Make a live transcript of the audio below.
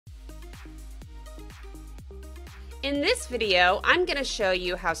In this video, I'm going to show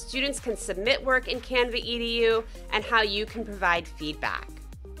you how students can submit work in Canva Edu and how you can provide feedback.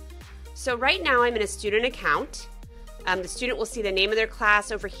 So right now I'm in a student account. The student will see the name of their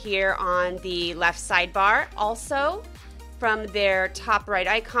class over here on the left sidebar. Also, from their top right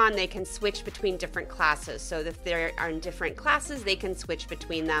icon, they can switch between different classes. So if they are in different classes, they can switch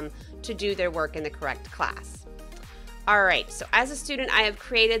between them to do their work in the correct class. All right, so as a student, I have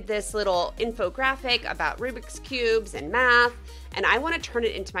created this little infographic about Rubik's Cubes and math, and I want to turn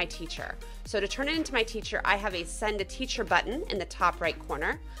it into my teacher. So to turn it into my teacher, I have a Send a Teacher button in the top right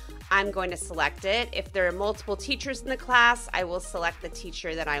corner. I'm going to select it. If there are multiple teachers in the class, I will select the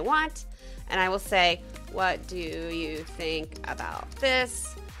teacher that I want, and I will say, what do you think about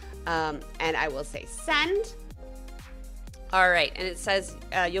this? And I will say send. All right, and it says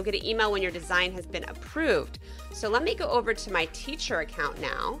you'll get an email when your design has been approved. So let me go over to my teacher account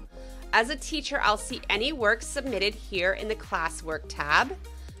now. As a teacher, I'll see any work submitted here in the classwork tab.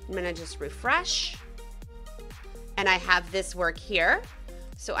 I'm gonna just refresh, and I have this work here.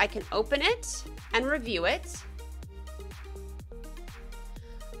 So I can open it and review it.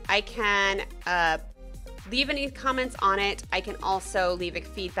 I can leave any comments on it. I can also leave a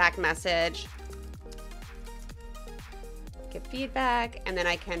feedback message. Give feedback, and then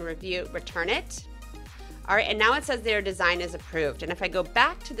I can return it. All right, and now it says their design is approved. And if I go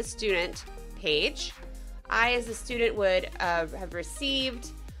back to the student page, I, as a student, would have received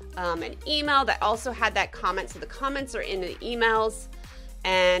an email that also had that comment. So the comments are in the emails.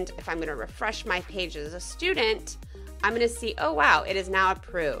 And if I'm going to refresh my page as a student, I'm going to see, oh wow, it is now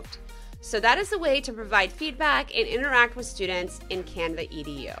approved. So that is a way to provide feedback and interact with students in Canva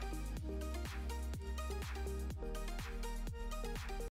Edu.